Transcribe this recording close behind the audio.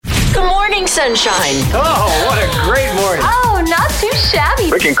Good morning, sunshine. Oh, what a great morning. Oh, not too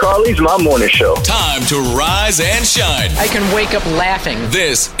shabby. Rick and Carly's My Morning Show. Time to rise and shine. I can wake up laughing.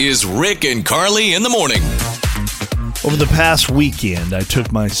 This is Rick and Carly in the morning. Over the past weekend, I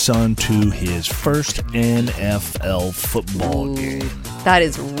took my son to his first NFL football game. That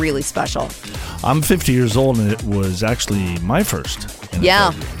is really special. I'm 50 years old, and it was actually my first NFL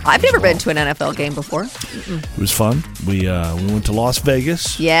game. I've never been to an NFL game before. It was fun. We went to Las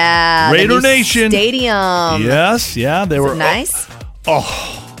Vegas. Yeah. Raider the new Nation. Stadium. Yes, yeah. They were nice.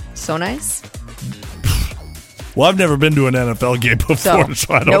 Oh. So nice. Well, I've never been to an NFL game before,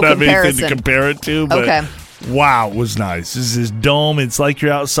 so I don't have anything to compare it to. But okay. Wow, it was nice. This is this dome. It's like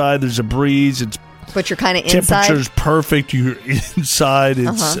you're outside. There's a breeze. But you're kind of inside. Temperature's perfect. You're inside.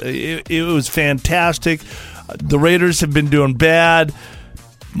 It was fantastic. The Raiders have been doing bad.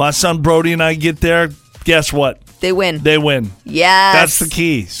 My son Brody and I get there. Guess what? They win. They win. Yes. That's the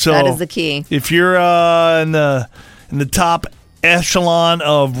key. So that is the key. If you're in the top echelon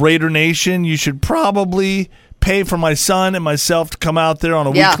of Raider Nation, you should probably pay for my son and myself to come out there on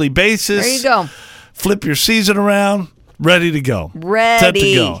a weekly basis. There you go. Flip your season around. Ready to go. Set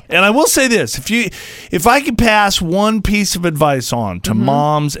to go. And I will say this: if I could pass one piece of advice on to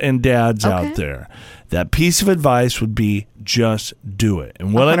moms and dads out there, that piece of advice would be just do it.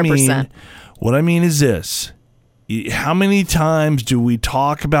 And what 100%. I mean is this: how many times do we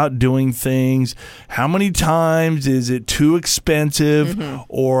talk about doing things? How many times is it too expensive,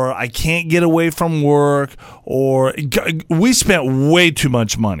 or I can't get away from work, or we spent way too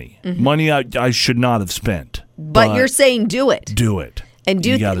much money, money I should not have spent. But you're saying do it. Do it. And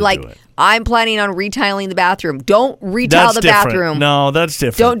do it. I'm planning on retiling the bathroom. Don't retile the bathroom. No, that's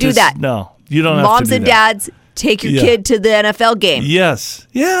different. Don't do that. No, you don't have to Moms do and that. dads, take your kid to the NFL game. Yes.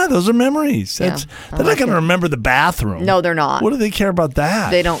 Yeah, those are memories. They're not going to remember the bathroom. No, they're not. What do they care about that?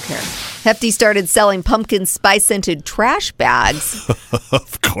 They don't care. Hefty started selling pumpkin spice-scented trash bags.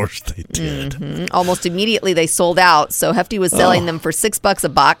 Of course they did. Almost immediately they sold out. So Hefty was selling them for $6 a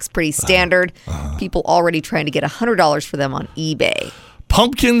box, pretty standard. People already trying to get $100 for them on eBay.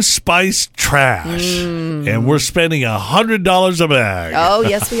 Pumpkin spice trash. And we're spending $100 a bag. Oh,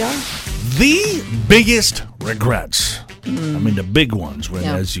 yes, we are. The biggest regrets. I mean, the big ones. When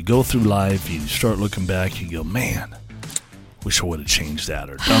as you go through life, you start looking back, you go, man, wish I would have changed that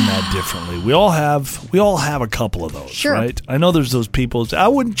or done that differently. We all have a couple of those, right? I know there's those people that say, I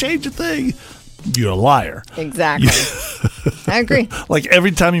wouldn't change a thing. You're a liar. Exactly. I agree. Like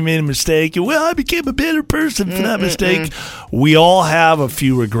every time you made a mistake, I became a better person for that mistake. We all have a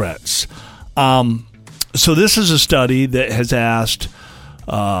few regrets. So this is a study that has asked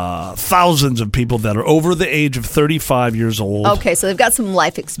thousands of people that are over the age of 35 years old. Okay, so they've got some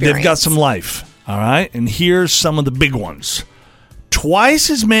life experience. They've got some life, all right? And here's some of the big ones.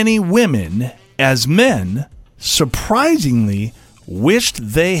 Twice as many women as men, surprisingly, wished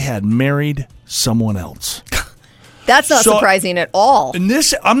they had married someone else. That's not surprising at all. And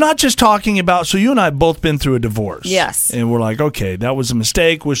this, I'm not just talking about, so you and I have both been through a divorce. Yes. And we're like, okay, that was a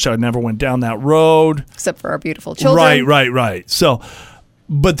mistake. Wish I never went down that road. Except for our beautiful children. Right. So,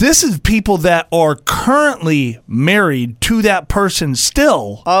 but this is people that are currently married to that person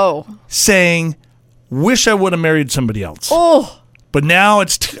still. Oh. Saying, wish I would have married somebody else. Oh. But now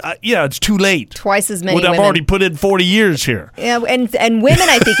it's too late. Twice as many women. I've already put in 40 years here. Yeah, and women,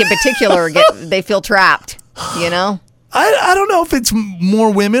 I think in particular, they feel trapped. You know, I don't know if it's more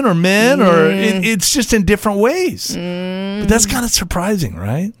women or men or it's just in different ways. But that's kind of surprising,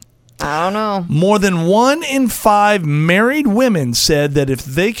 right? I don't know. More than 1 in 5 married women said that if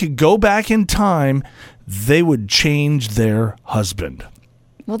they could go back in time, they would change their husband.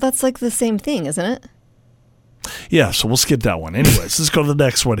 Well, that's like the same thing, isn't it? Yeah, so we'll skip that one. Anyways, let's go to the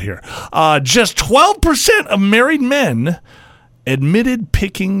next one here. Just 12% of married men admitted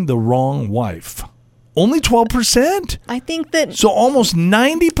picking the wrong wife. Only 12%? I think that... So almost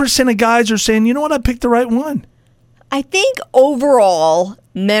 90% of guys are saying, you know what, I picked the right one. I think overall,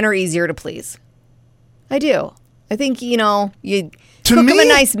 men are easier to please. I do. I think, you cook him a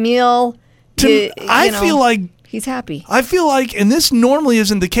nice meal. I feel like... He's happy. I feel like, and this normally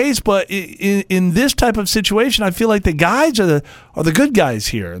isn't the case, but in this type of situation, I feel like the guys are the good guys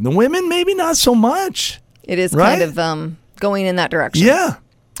here. And the women, maybe not so much. It is kind of going in that direction. Yeah.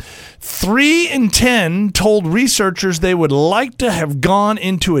 3 in 10 told researchers they would like to have gone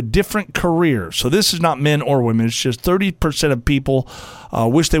into a different career. So this is not men or women. It's just 30% of people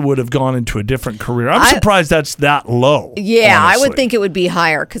wish they would have gone into a different career. I'm surprised that's that low. Yeah, honestly. I would think it would be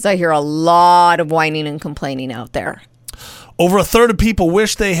higher because I hear a lot of whining and complaining out there. Over a third of people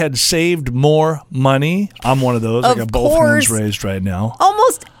wish they had saved more money. I'm one of those. I Of got both course. hands raised right now.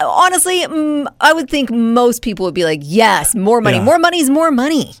 Almost, honestly, I would think most people would be like, yes, more money. Yeah. More money is more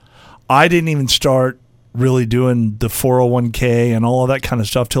money. I didn't even start really doing the 401k and all of that kind of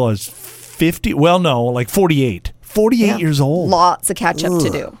stuff till I was 50. Well, no, like 48. 48 Yeah. years old. Lots of catch up to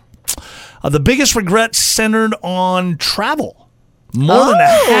do. The biggest regret centered on travel. More than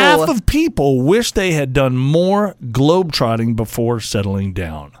Oh. half of people wish they had done more globetrotting before settling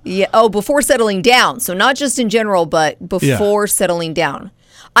down. Yeah. Oh, before settling down. So not just in general, but before settling down.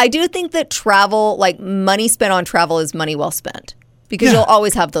 I do think that travel, like money spent on travel, is money well spent because Yeah. you'll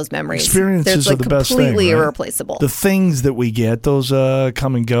always have those memories. Experiences They're are the best thing, completely right? irreplaceable. The things that we get, those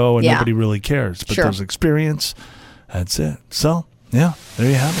come and go, and Yeah. nobody really cares. But Sure. those experience, that's it. So, yeah, there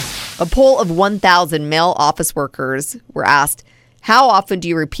you have it. A poll of 1,000 male office workers were asked, how often do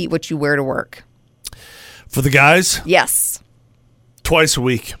you repeat what you wear to work? For the guys, Yes. twice a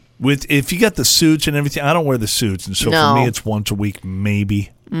week. If you got the suits and everything, I don't wear the suits, and so No. for me, it's once a week,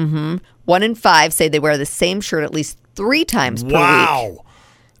 maybe. 1 in 5 say they wear the same shirt at least 3 times per week. Wow,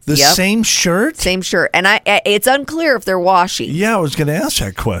 the Yep. same shirt. Same shirt. And it's unclear if they're washing. Yeah, I was going to ask that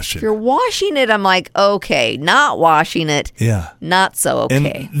If question. you're washing it, I'm like, okay. Not washing it, Yeah. not so okay.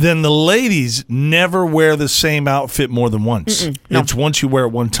 And then the ladies never wear the same outfit more than once. no. It's once you wear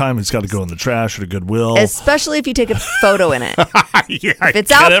it one time, it's got to go in the trash or the Goodwill. Especially if you take a photo in it. Yeah, If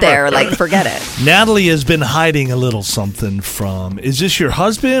it's out there, like, forget it. Natalie has been hiding a little something from. Is this your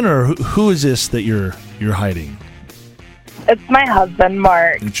husband, or who is this that you're hiding? It's my husband,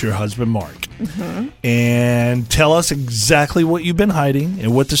 Mark. It's your husband, Mark. And tell us exactly what you've been hiding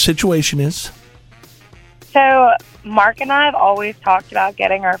and what the situation is. So, Mark and I have always talked about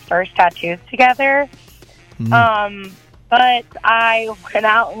getting our first tattoos together. But I went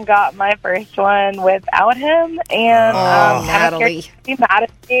out and got my first one without him, and I'm kind of scared Natalie. he's gonna be mad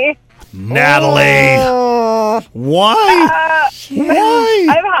at me. Natalie, Oh, why? Why?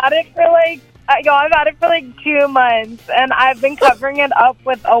 I've had it for I've had it for like 2 months, and I've been covering it up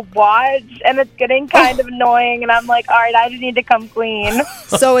with a watch, and it's getting kind of annoying. And I'm like, all right, I just need to come clean.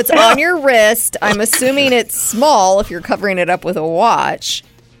 so it's on your wrist. I'm assuming it's small if you're covering it up with a watch.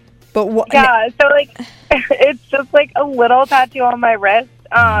 But what? Yeah, so like it's just like a little tattoo on my wrist,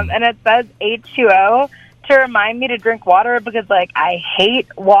 and it says H2O to remind me to drink water because like I hate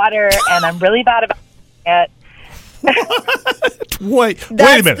water and I'm really bad about it. Wait a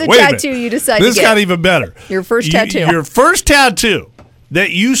That's minute. the Wait a minute. tattoo you decide to This get. got even better. Your first tattoo. Your first tattoo that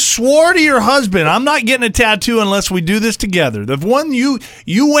you swore to your husband, I'm not getting a tattoo unless we do this together. The one you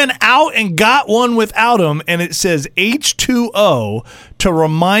went out and got one without him, and it says H2O to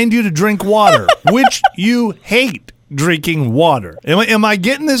remind you to drink water, which you hate drinking water. Am I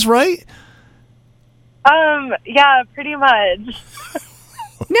getting this right? Yeah, pretty much.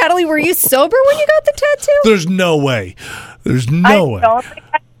 Natalie, were you sober when you got the tattoo? There's no way. There's no way. I don't think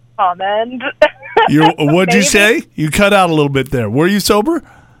I can comment. What'd you Maybe. say? You cut out a little bit there. Were you sober?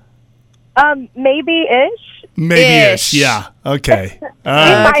 Maybe-ish. Maybe-ish. Ish. Yeah. Okay.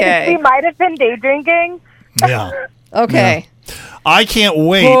 Okay. We might have been day drinking. Yeah. Okay. I can't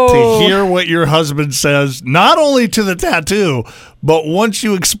wait Whoa. to hear what your husband says, not only to the tattoo, but once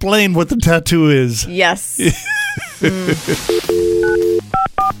you explain what the tattoo is. Yes.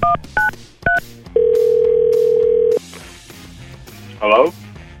 Hello?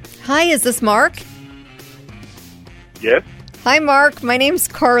 Hi, is this Mark? Yes? Hi, Mark. My name's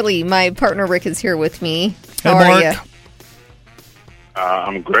Carly. My partner Rick is here with me. Hey, How are Mark. you?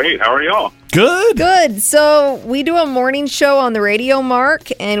 I'm great. How are y'all? Good. Good. So we do a morning show on the radio, Mark,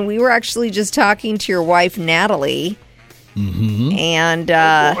 and we were actually just talking to your wife, Natalie. Mm-hmm. And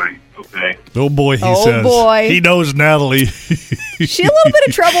Boy, okay. Oh, boy, he Oh, says. boy. He knows Natalie. she a little bit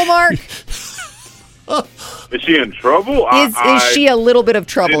of trouble, Mark? Is she in trouble? Is she a little bit of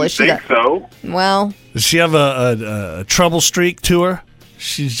trouble? Didn't Is she think so. Well, Does she have a trouble streak to her?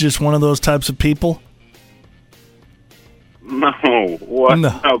 She's just one of those types of people? No. What?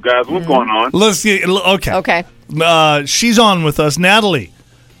 No. No, guys. What's going on? Let's get, okay. okay. She's on with us. Natalie,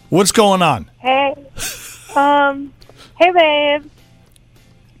 what's going on? Hey. Hey, babe.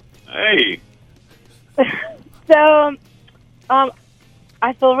 Hey. So,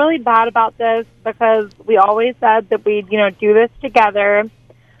 I feel really bad about this because we always said that we'd, do this together.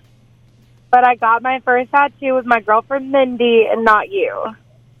 But I got my first tattoo with my girlfriend Mindy and not you.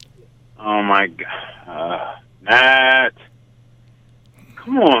 Oh, my God. Nat.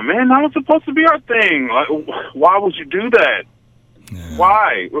 Come on, man. That was supposed to be our thing. Like, why would you do that? Yeah.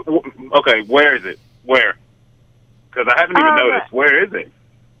 Why? Okay, where is it? Where? Because I haven't even noticed. Where is it?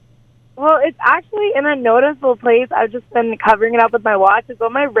 Well, it's actually in a noticeable place. I've just been covering it up with my watch. It's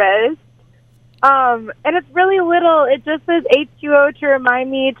on my wrist. And it's really little. It just says H2O to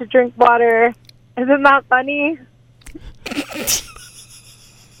remind me to drink water. Isn't that funny?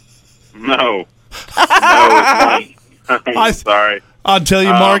 No. No, it's not. I'm sorry. I'll tell you,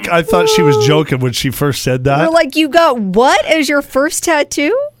 Mark, I thought she was joking when she first said that. We're like, you got what as your first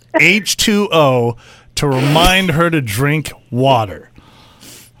tattoo? H2O to remind her to drink water.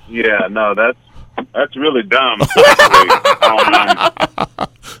 Yeah, no, that's really dumb.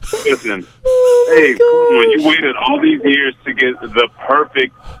 Listen, hey, come on, you waited all these years to get the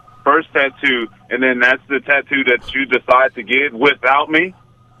perfect first tattoo, and then that's the tattoo that you decide to get without me?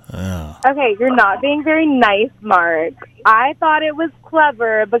 Okay, you're not being very nice, Mark. I thought it was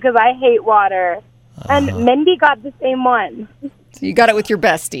clever because I hate water. And Mindy got the same one. So you got it with your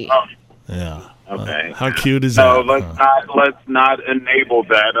bestie. Yeah. Okay. How cute is No, that? let's not enable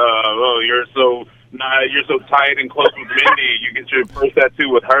that. You're so tight and close with Mindy. You get your first tattoo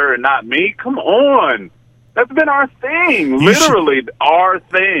with her and not me. Come on, that's been our thing. Literally our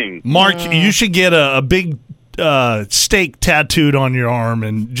thing. Mark, you should get a big steak tattooed on your arm,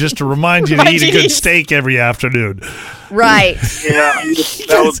 and just to remind you to eat a good steak every afternoon. Right. Yeah, I wish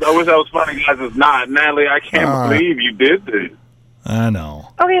that was funny, guys. It's not. Natalie, I can't believe you did this. I know.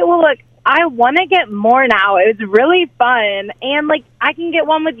 Okay, well, look, I want to get more now. It was really fun. And, like, I can get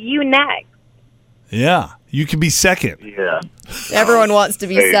one with you next. Yeah, you can be second. Yeah. Everyone wants to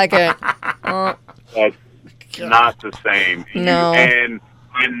be second. That's not the same. No. And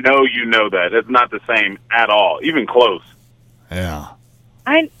I know you know that. It's not the same at all, even close. Yeah.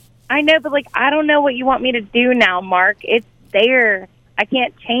 I know, but, like, I don't know what you want me to do now, Mark. It's there. I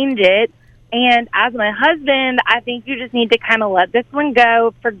can't change it. And as my husband, I think you just need to kind of let this one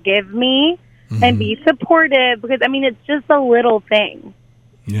go, forgive me, and be supportive, because, I mean, it's just a little thing.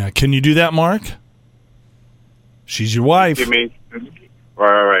 Yeah, can you do that, Mark? She's your wife.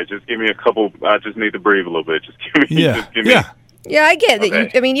 Right. Just give me a couple. I just need to breathe a little bit. Just give me. Yeah, I get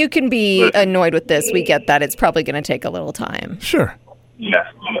that. Okay. You can be annoyed with this. We get that. It's probably going to take a little time. Sure. Yeah.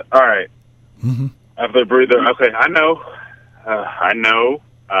 All right. After the breather. Okay, I know.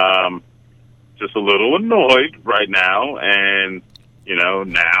 Just a little annoyed right now, and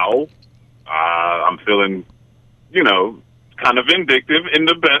now I'm feeling, kind of vindictive in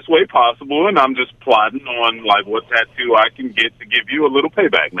the best way possible, and I'm just plotting on like what tattoo I can get to give you a little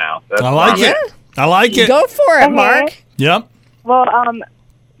payback now. I like it. I like it. Go for it, Mark. Yep. Well,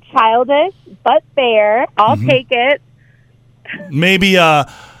 childish but fair. I'll take it. Maybe a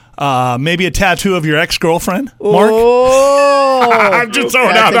tattoo of your ex-girlfriend, Mark? Oh, I'm just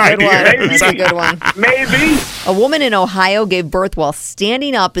throwing out ideas. That's a good one. Maybe. A woman in Ohio gave birth while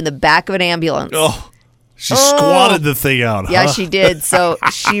standing up in the back of an ambulance. Oh, she squatted the thing out, huh? Yeah, she did. So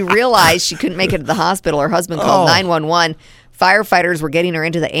she realized she couldn't make it to the hospital. Her husband called 911. Firefighters were getting her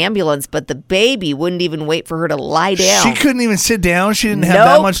into the ambulance, but the baby wouldn't even wait for her to lie down. She couldn't even sit down? She didn't have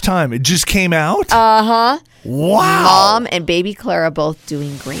that much time. It just came out? Uh-huh. Wow. Mom and baby Clara both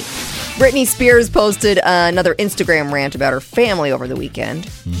doing great. Britney Spears posted another Instagram rant about her family over the weekend.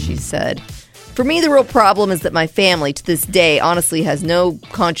 She said, "For me, the real problem is that my family, to this day, honestly has no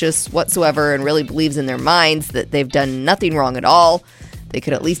conscience whatsoever and really believes in their minds that they've done nothing wrong at all. They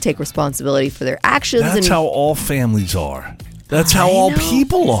could at least take responsibility for their actions." That's how all families are. That's how all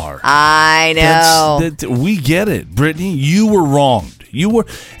people are. I know. We get it. Brittany, you were wronged.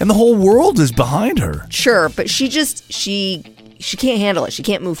 And the whole world is behind her. Sure, but she can't handle it. She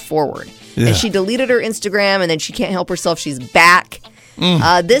can't move forward. Yeah. And she deleted her Instagram, and then she can't help herself. She's back.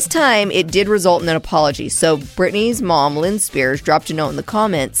 This time, it did result in an apology. So Brittany's mom, Lynn Spears, dropped a note in the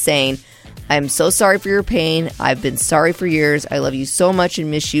comments saying, "I'm so sorry for your pain. I've been sorry for years. I love you so much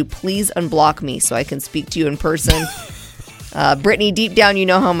and miss you. Please unblock me so I can speak to you in person." Brittany, deep down, you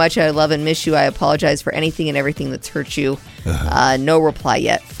know how much I love and miss you. I apologize for anything and everything that's hurt you. No reply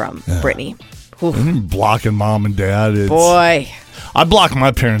yet from Brittany. Blocking mom and dad. Boy. I block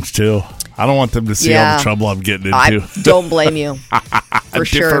my parents, too. I don't want them to see all the trouble I'm getting into. I don't blame you. For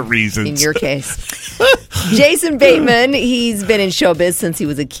sure. Different reasons. In your case. Jason Bateman, he's been in showbiz since he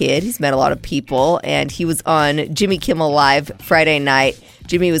was a kid. He's met a lot of people, and he was on Jimmy Kimmel Live Friday night.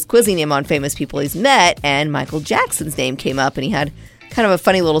 Jimmy was quizzing him on famous people he's met, and Michael Jackson's name came up, and he had kind of a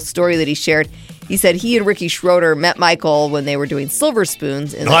funny little story that he shared. He said he and Ricky Schroeder met Michael when they were doing Silver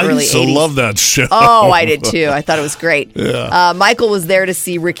Spoons in the early 80s. I used to love that show. Oh, I did too. I thought it was great. Yeah. Michael was there to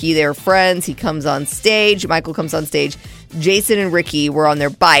see Ricky. They were friends. He comes on stage. Michael comes on stage. Jason and Ricky were on their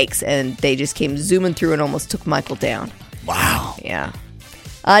bikes, and they just came zooming through and almost took Michael down. Wow. Yeah.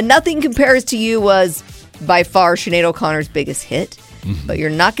 Nothing Compares to You was by far Sinead O'Connor's biggest hit. but you're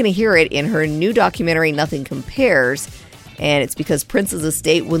not going to hear it in her new documentary, Nothing Compares, and it's because Prince's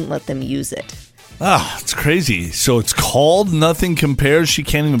estate wouldn't let them use it. Oh, it's crazy. So it's called Nothing Compares. She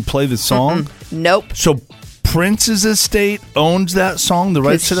can't even play the song? Nope. So Prince's estate owns that song, the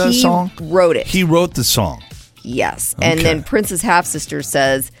rights to that song? He wrote it. He wrote the song. Yes. And Okay. then Prince's half-sister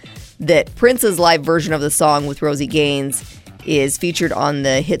says that Prince's live version of the song with Rosie Gaines is featured on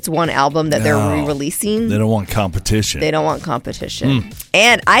the Hits 1 album that they're re-releasing. They don't want competition. They don't want competition.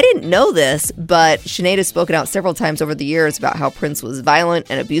 And I didn't know this, but Sinead has spoken out several times over the years about how Prince was violent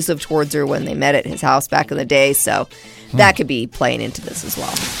and abusive towards her when they met at his house back in the day. So that could be playing into this as well.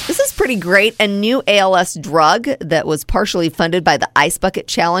 This is pretty great. A new ALS drug that was partially funded by the Ice Bucket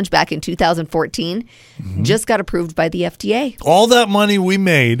Challenge back in 2014 just got approved by the FDA. All that money we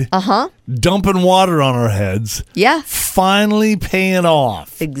made dumping water on our heads, Yeah, finally paying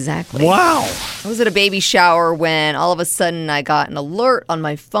off. exactly. Wow. I was at a baby shower when all of a sudden I got an alert on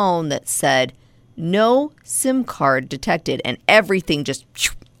my phone that said, no SIM card detected, and everything just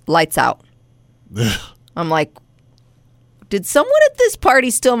lights out. I'm like, did someone at this party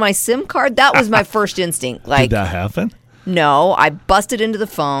steal my SIM card? That was my first instinct. Like, Did that happen? no, I busted into the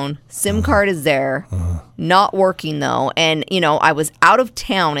phone. SIM card is there. Not working, though. And, I was out of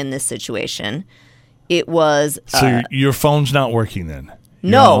town in this situation. It was... So your phone's not working then?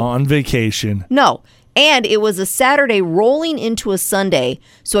 No. You're on vacation. No. And it was a Saturday rolling into a Sunday,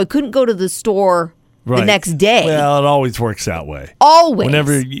 so I couldn't go to the store the Right. next day. Well, it always works that way. Always.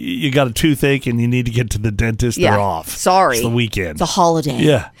 Whenever you got a toothache and you need to get to the dentist, Yeah. they're off. Sorry. It's the weekend. It's a holiday.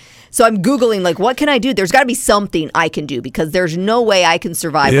 Yeah. So I'm Googling, like, what can I do? There's got to be something I can do because there's no way I can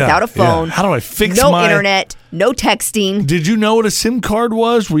survive Yeah, without a phone. yeah. How do I fix no my- internet, no texting. Did you know what a SIM card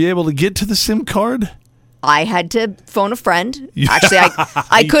was? Were you able to get to the SIM card? I had to phone a friend. Actually,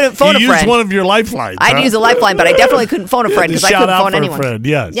 I couldn't phone you a friend. used one of your lifelines. I'd use a lifeline, but I definitely couldn't phone a friend because I Shout couldn't out phone for a anyone. friend,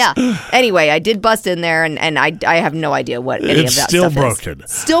 yes. Yeah. Anyway, I did bust in there, and I have no idea what any It's of that still stuff broken.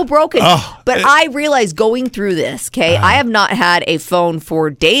 is. Still broken. Oh, But I realized going through this, okay, I have not had a phone for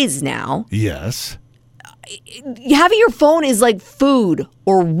days now. Yes. Having your phone is like food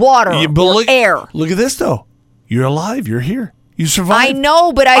or water Yeah, but or air. Look at this, though. You're alive. You're here. You survived. I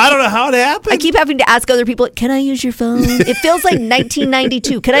know, but I don't know how it happened. I keep having to ask other people, can I use your phone? It feels like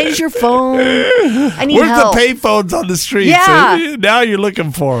 1992. Can I use your phone? I need Where's help. the payphones on the streets? Yeah. Now you're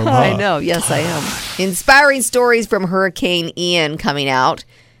looking for them. I know. Yes, I am. Inspiring stories from Hurricane Ian coming out.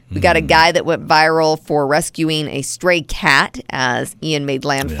 We got a guy that went viral for rescuing a stray cat as Ian made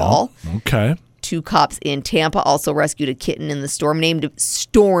landfall. Okay. 2 cops in Tampa also rescued a kitten in the storm named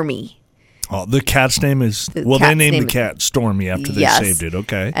Stormy. Oh, the cat's name is... Well, they cat's named name the is- cat Stormy after they Yes. saved it.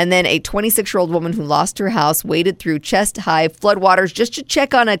 Okay. And then a 26-year-old woman who lost her house waded through chest-high floodwaters just to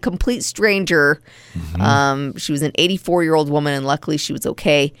check on a complete stranger. She was an 84-year-old woman, and luckily she was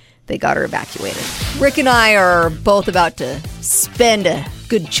okay. They got her evacuated. Rick and I are both about to spend a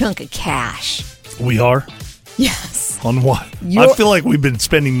good chunk of cash. We are? Yes. On what? You're- I feel like we've been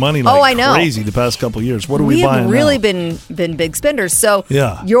spending money like I know. crazy the past couple of years. What are we We buying have really now? been big spenders. So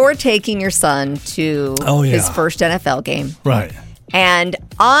Yeah. you're taking your son to Oh, yeah. his first NFL game. Right. And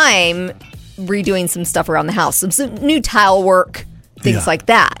I'm redoing some stuff around the house, some new tile work, things Yeah. like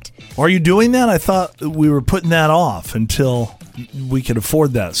that. Are you doing that? I thought we were putting that off until we could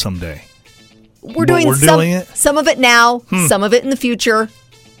afford that someday. We're But doing we're some, doing it? some of it now, some of it in the future,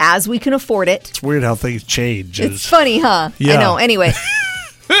 as we can afford it. It's weird how things change. It's funny, huh? Yeah. I know. Anyway,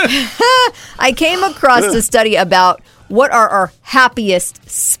 I came across a study about what are our happiest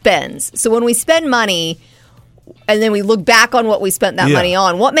spends. So when we spend money and then we look back on what we spent that Yeah. money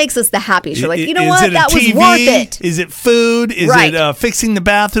on, what makes us the happiest? You're like, you know Is what? it a That was TV? worth it. Is it food? Is Right. it fixing the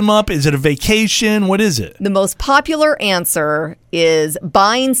bathroom up? Is it a vacation? What is it? The most popular answer is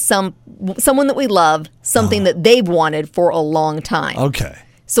buying someone that we love something that they've wanted for a long time. Okay.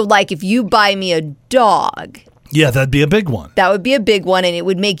 So like if you buy me a dog, Yeah, that'd be a big one. that would be a big one, and it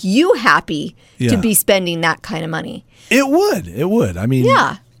would make you happy Yeah. to be spending that kind of money. It would. It would. I mean,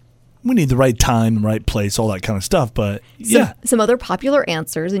 Yeah. we need the right time, right place, all that kind of stuff. But yeah, Some other popular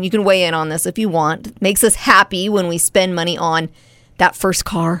answers, and you can weigh in on this if you want, makes us happy when we spend money on that first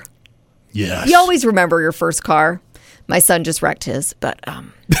car. yes. You always remember your first car. My son just wrecked his, but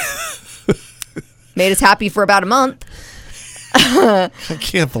made us happy for about a month. I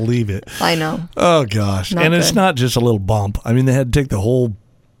can't believe it. I know. Oh gosh, Not and it's good. not just a little bump. I mean, they had to take the whole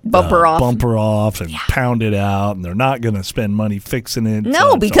Bumper off. bumper off and pound it out, and they're not going to spend money fixing it.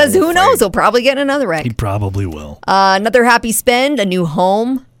 No, so because I'm who afraid knows? He'll probably get in another wreck. He probably will. Another happy spend, a new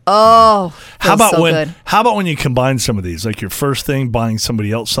home. Oh, How feels about so when? good. How about when you combine some of these? Like your first thing, buying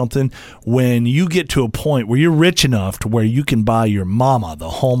somebody else something. When you get to a point where you're rich enough to where you can buy your mama the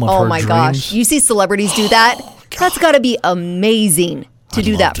home of Oh her my dreams. gosh. You see celebrities do that? That's got to be amazing to I'd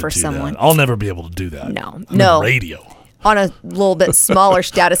do love that to for do someone. that. I'll never be able to do that. No. I'm No. in radio. On a little bit smaller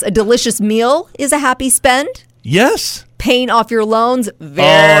status, a delicious meal is a happy spend. Yes. Paying off your loans, Oh,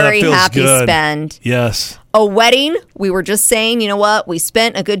 that very feels happy good. spend. Yes. A wedding, we were just saying, you know what? We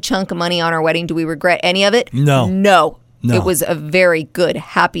spent a good chunk of money on our wedding. Do we regret any of it? No. No. No. It was a very good,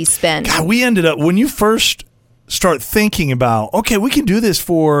 happy spend. God, we ended up when you first start thinking about, okay, we can do this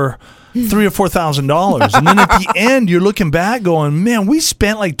for $3,000 or $4,000, and then at the end, you're looking back, going, man, we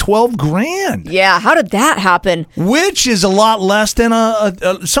spent like $12,000. Yeah, how did that happen? Which is a lot less than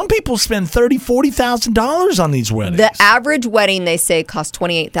some people spend $30,000-$40,000 on these weddings. The average wedding, they say, costs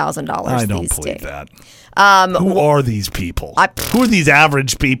 $28,000 I don't these believe days. that. Who are these people? Who are these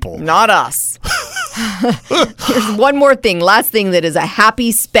average people? Not us. Here's one more thing. Last thing that is a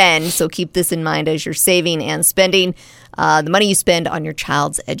happy spend. So keep this in mind as you're saving and spending the money you spend on your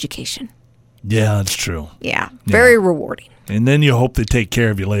child's education. Yeah, that's true. Yeah, very rewarding. And then you hope they take care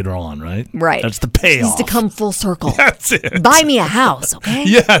of you later on, right? Right. That's the payoff. Needs to come full circle. That's it. Buy me a house, okay?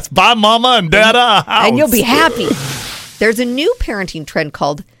 Yes, buy mama and dada a house. And you'll be happy. There's a new parenting trend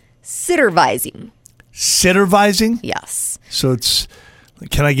called sittervising. Sittervising? Yes. So it's,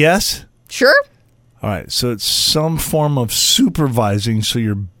 can I guess? Sure. All right, so it's some form of supervising. So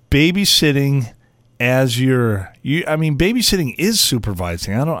you're babysitting as babysitting is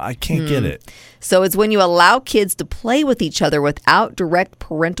supervising. I can't get it. So it's when you allow kids to play with each other without direct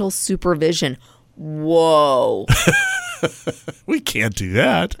parental supervision. Whoa. We can't do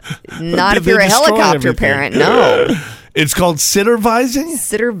that. Not if They you're a destroy helicopter everything. parent. No. It's called sittervising?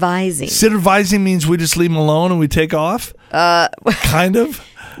 Sittervising. Sittervising means we just leave them alone and we take off? Kind of?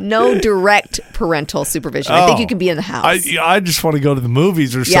 No direct parental supervision. I think you can be in the house. I just want to go to the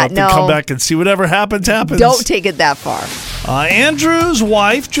movies or Yeah, something, no. come back and see whatever happens. Don't take it that far. Andrew's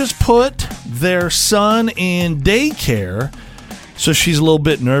wife just put their son in daycare, so she's a little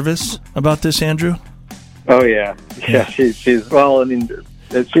bit nervous about this, Andrew? Oh, yeah. She's well, I mean,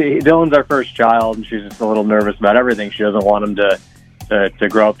 Dylan's our first child, and she's just a little nervous about everything. She doesn't want him to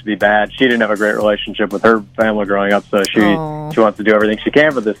grow up to be bad. She didn't have a great relationship with her family growing up, so she wants to do everything she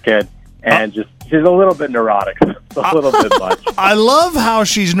can for this kid, and she's a little bit neurotic, a little bit much. I love how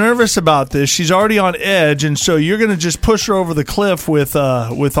she's nervous about this. She's already on edge, and so you're going to just push her over the cliff with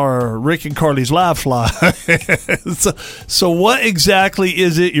our Rick and Carly's laugh line. So what exactly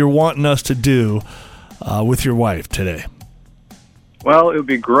is it you're wanting us to do with your wife today? Well, it would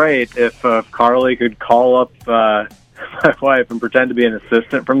be great if Carly could call up my wife and pretend to be an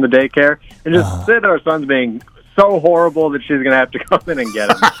assistant from the daycare and just say that our son's being so horrible that she's going to have to come in and get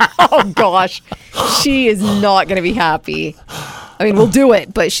him. Oh, gosh. She is not going to be happy. I mean, we'll do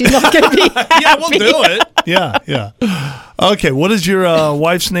it, but she's not going to be happy. Yeah, we'll do it. Yeah. Okay, what is your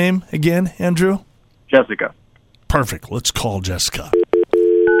wife's name again, Andrew? Jessica. Perfect. Let's call Jessica.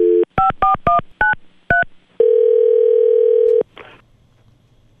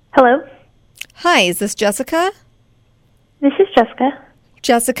 Hello, Hi, is this Jessica? this is Jessica.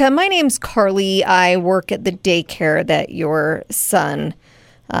 Jessica, my name's Carly. I work at the daycare that your son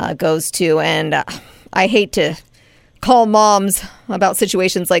goes to, and I hate to call moms about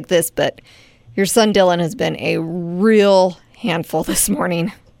situations like this, but your son Dylan has been a real handful this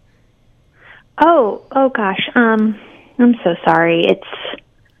morning. Oh gosh. I'm so sorry. It's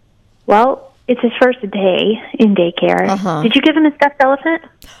his first day in daycare. Did you give him a stuffed elephant?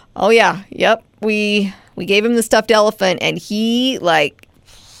 Oh, yeah. Yep. We gave him the stuffed elephant, and he, I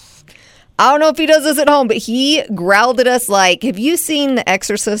don't know if he does this at home, but he growled at us have you seen The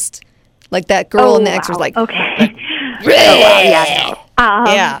Exorcist? Like that girl in The Exorcist, okay. yeah.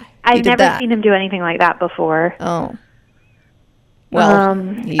 Yeah. he I've did never that. seen him do anything like that before. Oh. Well,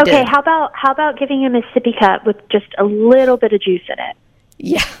 he okay, did. how about giving him a sippy cup with just a little bit of juice in it?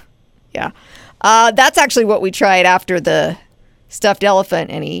 Yeah. That's actually what we tried after the stuffed elephant,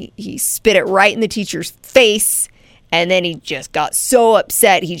 and he spit it right in the teacher's face, and then he just got so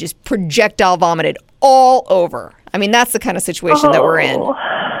upset he just projectile vomited all over. I mean, that's the kind of situation that we're in.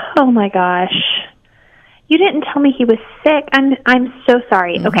 Oh my gosh. You didn't tell me he was sick. I'm so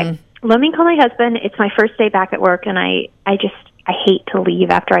sorry. Okay. Let me call my husband. It's my first day back at work, and I hate to leave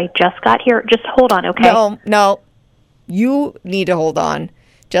after I just got here. Just hold on, okay? No. You need to hold on,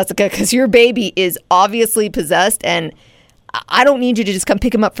 Jessica, because your baby is obviously possessed, and I don't need you to just come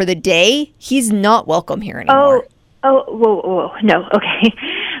pick him up for the day. He's not welcome here anymore. Whoa. No, okay.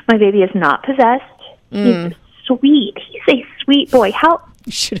 My baby is not possessed. He's sweet. He's a sweet boy. How?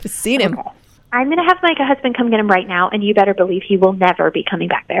 You should have seen him. Okay. I'm going to have my husband come get him right now, and you better believe he will never be coming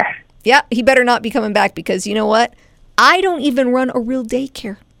back there. Yeah, he better not be coming back because you know what? I don't even run a real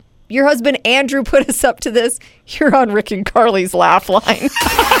daycare. Your husband, Andrew, put us up to this. You're on Rick and Carly's laugh line. Hey,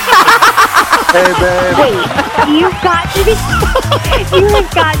 babe. Wait, you've got to be... You have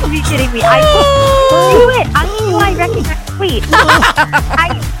got to be kidding me. I knew it. I knew I recognized... Wait.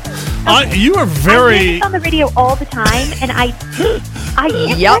 You are I very. hear this on the radio all the time, and I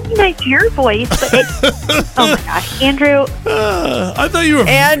Yep. recognize your voice, but oh my gosh, Andrew. I thought you were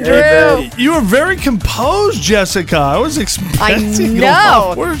Andrew. You were very composed, Jessica. I was expecting a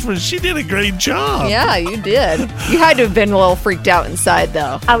lot worse, but she did a great job. Yeah, you did. You had to have been a little freaked out inside,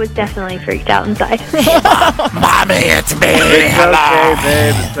 though. I was definitely freaked out inside. Mommy, it's me. It's okay,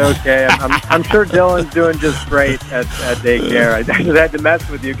 babe. It's okay. I'm sure Dylan's doing just great at daycare. I just had to mess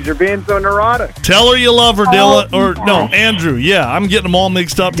with you because you're being so neurotic. Tell her you love her, Dylan. Or no, Andrew. Yeah, I'm getting them all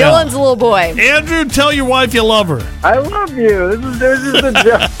mixed up now. Dylan's a little boy. Andrew, tell your wife you love her. I love you. This is a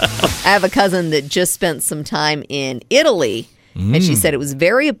joke. I have a cousin that just spent some time in Italy, and she said it was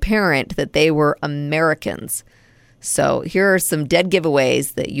very apparent that they were Americans. So here are some dead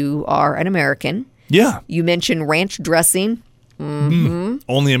giveaways that you are an American. Yeah. You mentioned ranch dressing.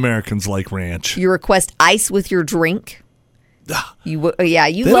 Only Americans like ranch. You request ice with your drink. You love the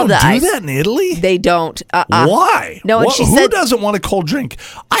They don't do ice. that in Italy? They don't. Why? No, and she who said doesn't want a cold drink?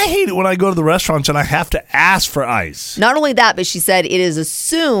 I hate it when I go to the restaurants and I have to ask for ice. not only that, but she said it is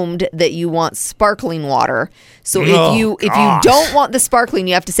assumed that you want sparkling water. So if you don't want the sparkling,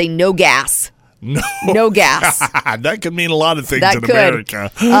 you have to say no gas. No gas. That could mean a lot of things That in could.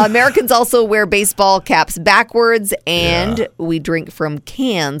 America. Americans also wear baseball caps backwards, and we drink from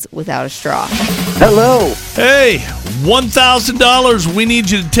cans without a straw. Hello. Hey, $1,000. We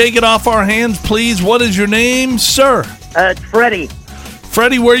need you to take it off our hands, please. What is your name, sir? Freddie,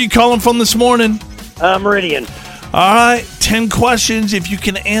 Freddie, where are you calling from this morning? Meridian. All right, 10 questions. If you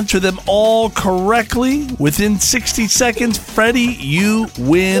can answer them all correctly within 60 seconds, Freddie, you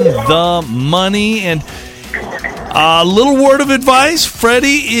win the money. And a little word of advice,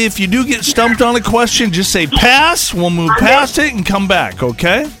 Freddie, if you do get stumped on a question, just say pass. We'll move past it and come back,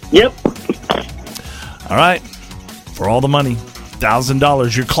 okay? Yep. All right, for all the money,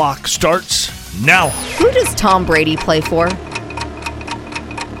 $1,000. Your clock starts now. Who does Tom Brady play for?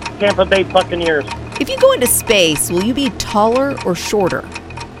 Tampa Bay Buccaneers. If you go into space, will you be taller or shorter?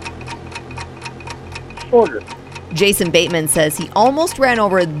 Shorter. Jason Bateman says he almost ran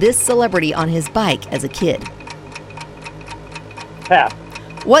over this celebrity on his bike as a kid. Pass.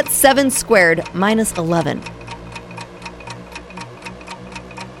 What's 7 squared minus 11?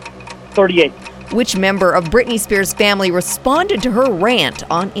 38. Which member of Britney Spears' family responded to her rant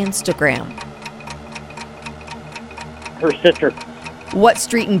on Instagram? Her sister. What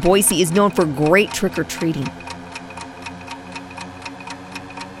street in Boise is known for great trick-or-treating?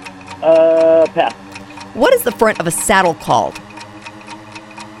 Pass. What is the front of a saddle called?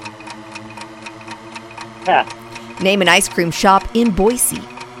 Pass. Name an ice cream shop in Boise.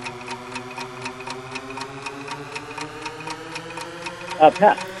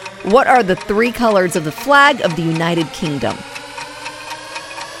 Pass. What are the 3 colors of the flag of the United Kingdom?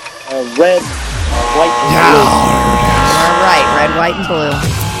 Red, white, and All right, red, white, and blue.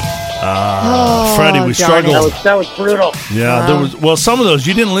 Freddie, we darn struggled. it. That was brutal. Yeah, there was. Well, some of those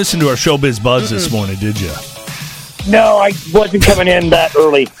you didn't listen to our Showbiz Buzz this morning, did you? No, I wasn't coming in that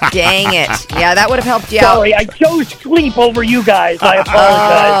early. Dang it. Yeah, that would have helped you out. Sorry, I chose sleep over you guys. I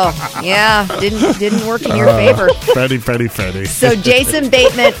apologize. Oh, yeah, didn't work in your favor. Freddie. So Jason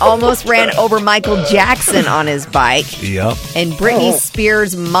Bateman almost ran over Michael Jackson on his bike. Yep. And Britney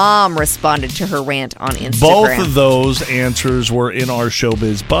Spears' mom responded to her rant on Instagram. Both of those answers were in our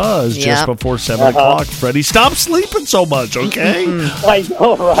Showbiz Buzz just Yep. before 7 o'clock. Freddie, stop sleeping so much, okay? I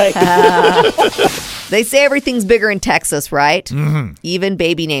know, right? They say everything's bigger in Texas, right? Mm-hmm. Even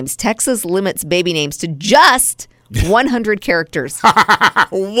baby names. Texas limits baby names to just 100 characters.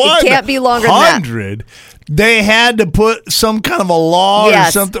 It can't be longer than that. 100? They had to put some kind of a law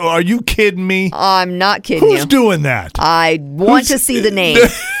or something. Are you kidding me? I'm not kidding you. Who's doing that? I want to see the name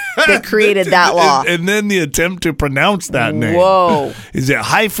that created that law. And then the attempt to pronounce that name. Whoa. Is it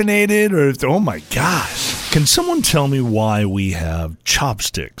hyphenated or oh my gosh. Can someone tell me why we have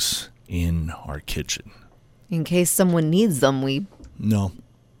chopsticks in our kitchen? In case someone needs them, we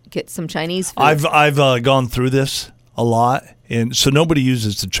get some Chinese food. I've gone through this a lot, and so nobody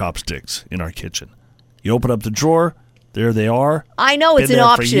uses the chopsticks in our kitchen. You open up the drawer, there they are. I know, it's Been an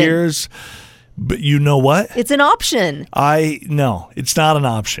there option. for years, but you know what? It's an option. No, it's not an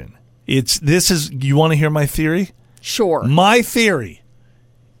option. You want to hear my theory? Sure. My theory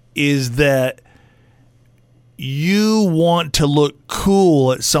is that you want to look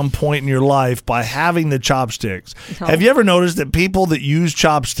cool at some point in your life by having the chopsticks. No. Have you ever noticed that people that use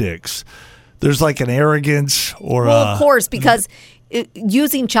chopsticks, there's like an arrogance or Well, of course, because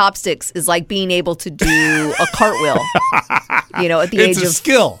using chopsticks is like being able to do a cartwheel. At the age of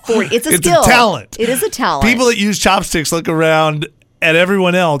skill. 40. It's a It's skill. a talent. It is a talent. People that use chopsticks look around at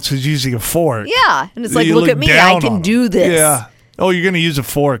everyone else who's using a fork. Yeah, and it's like, You look at me, I down on can them. do this. Yeah. Oh, you're going to use a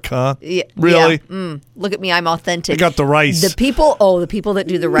fork, huh? Yeah, Really? yeah. Look at me, I'm authentic. I got the rice. The people that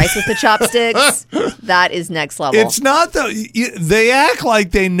do the rice with the chopsticks, that is next level. It's not they act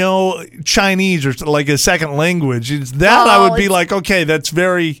like they know Chinese or like a second language. It's that I would be like, okay, that's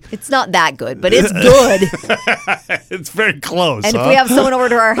very. It's not that good, but it's good. It's very close. And if we have someone over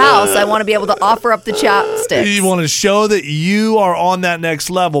to our house, I want to be able to offer up the chopsticks. You want to show that you are on that next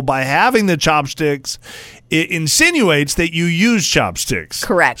level by having the chopsticks. It insinuates that you use chopsticks.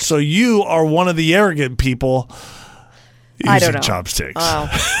 Correct. So you are one of the arrogant people I don't using know. chopsticks.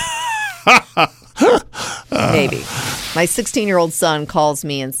 Oh. Maybe. My 16-year-old son calls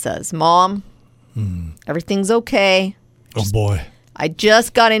me and says, Mom, everything's okay. Oh, boy. I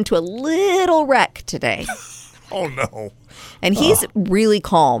just got into a little wreck today. Oh, no. And he's really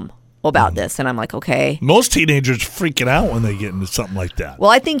calm about this. And I'm like, okay. Most teenagers freaking out when they get into something like that. Well,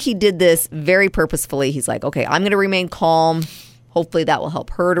 I think he did this very purposefully. He's like, okay, I'm going to remain calm. Hopefully that will help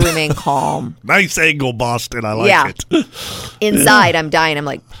her to remain calm. Nice angle, Boston. I like it. Inside, I'm dying. I'm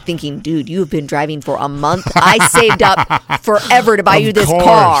like thinking, dude, you have been driving for a month. I saved up forever to buy you this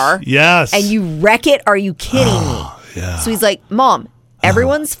car. Yes. And you wreck it? Are you kidding me? Yeah. So he's like, Mom,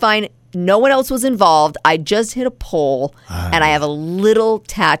 everyone's fine. No one else was involved. I just hit a pole, and I have a little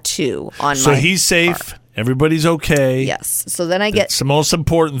tattoo on my So he's safe. car. Everybody's okay. Yes. So then I get It's the most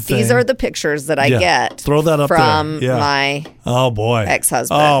important thing. these are the pictures that I get. Throw that up from there. Yeah. my boy.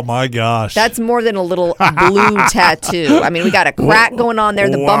 ex-husband. Oh my gosh. That's more than a little blue tattoo. I mean, we got a crack going on there.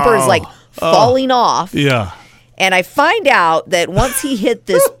 The bumper is like falling off. Yeah. And I find out that once he hit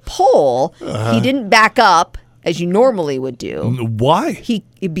this pole, he didn't back up as you normally would do. Why?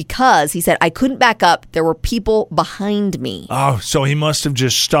 Because he said, I couldn't back up. There were people behind me. Oh, so he must have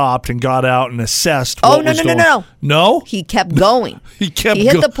just stopped and got out and assessed Oh, what no, was no, going no, no. No? He kept going. He kept He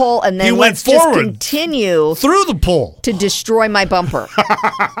hit the pole, and then he went let's just forward continue through the pole to destroy my bumper.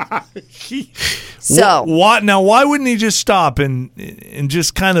 So what? Now, why wouldn't he just stop and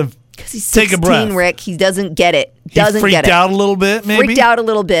just kind of he's take 16, a breath? Rick. He doesn't get it. He Doesn't freaked get it. out a little bit, maybe? Freaked out a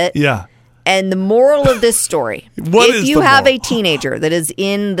little bit. Yeah. And the moral of this story, What if is you the have moral? a teenager that is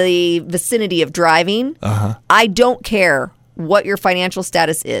in the vicinity of driving, I don't care what your financial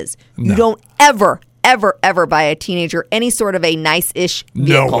status is. You don't ever buy a teenager any sort of a nice-ish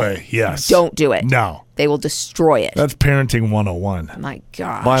vehicle. No way. Yes. Don't do it. No. They will destroy it. That's parenting 101. My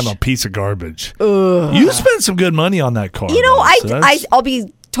gosh. Buy him a piece of garbage. You spent some good money on that car. You know, though, so that's- I'll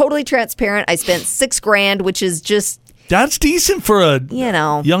be totally transparent. I spent $6,000, which is just, That's decent for a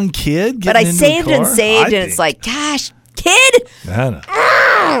young kid. but I getting into a saved and car. saved, I and think. it's like, gosh, kid. I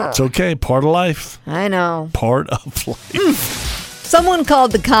know. It's okay. Part of life. I know. Part of life. Someone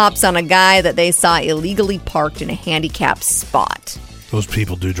called the cops on a guy that they saw illegally parked in a handicapped spot. Those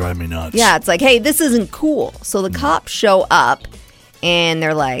people do drive me nuts. Yeah, it's like, hey, this isn't cool. So the cops show up, and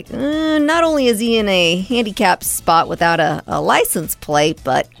they're like, not only is he in a handicapped spot without a license plate,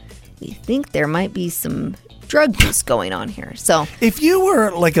 but we think there might be some drug use going on here. So If you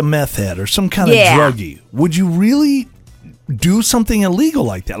were like a meth head or some kind of Yeah. druggie, would you really do something illegal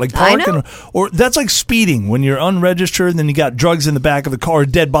like that? Like I parking? know. Or that's like speeding when you're unregistered and then you got drugs in the back of the car, a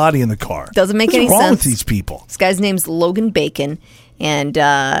dead body in the car. Doesn't make What's any wrong sense. with these people? this guy's name's Logan Bacon, and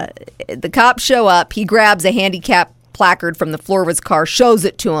the cops show up. He grabs a handicapped placard from the floor of his car, shows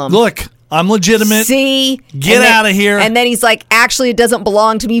it to him. Look, I'm legitimate. See? Get And then- outta here. And then he's like, actually, it doesn't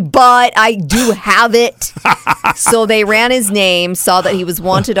belong to me, but I do have it. So they ran his name, saw that he was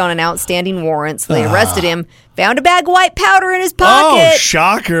wanted on an outstanding warrant, so they arrested him, found a bag of white powder in his pocket. Oh,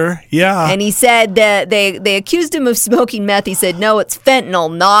 shocker. Yeah. And he said that they accused him of smoking meth. He said, no, it's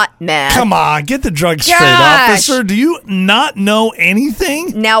fentanyl, not meth. Come on, get the drugs straight, Gosh. officer. Do you not know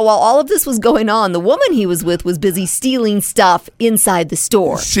anything? Now, while all of this was going on, the woman he was with was busy stealing stuff inside the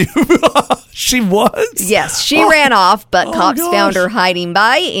store. She was? Yes, she ran off, but Oh, cops gosh. found her hiding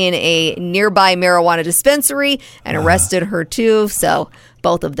by in a nearby marijuana dispensary and arrested her too. So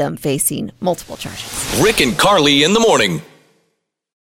both of them facing multiple charges. Rick and Carly in the morning.